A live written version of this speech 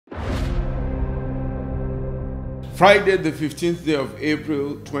Friday, the 15th day of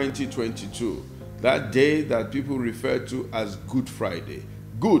April 2022, that day that people refer to as Good Friday.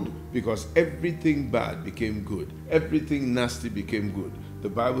 Good because everything bad became good. Everything nasty became good. The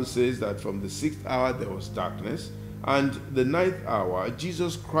Bible says that from the 6th hour there was darkness, and the 9th hour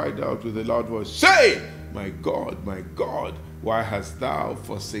Jesus cried out with a loud voice, "Say, my God, why hast thou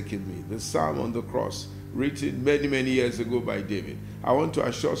forsaken me?" The Psalm on the cross, written many, many years ago by David. I want to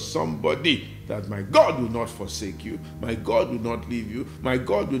assure somebody that my God will not forsake you. My God will not leave you. My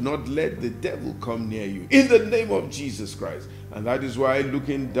God will not let the devil come near you. In the name of Jesus Christ. And that is why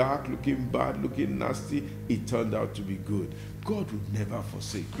looking dark, looking bad, looking nasty, it turned out to be good. God will never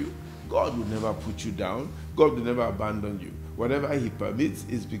forsake you. God will never put you down. God will never abandon you. Whatever he permits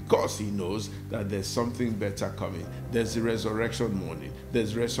is because he knows that there's something better coming. There's the resurrection morning.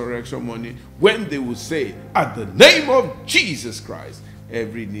 There's resurrection morning when they will say, at the name of Jesus Christ,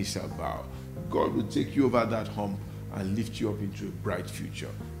 every knee shall bow. God will take you over that hump and lift you up into a bright future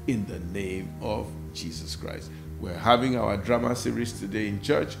in the name of Jesus Christ. We're having our drama series today in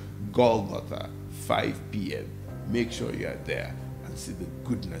church, Golgotha, 5 p.m. Make sure you are there and see the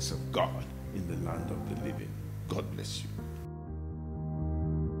goodness of God in the land of the living. God bless you.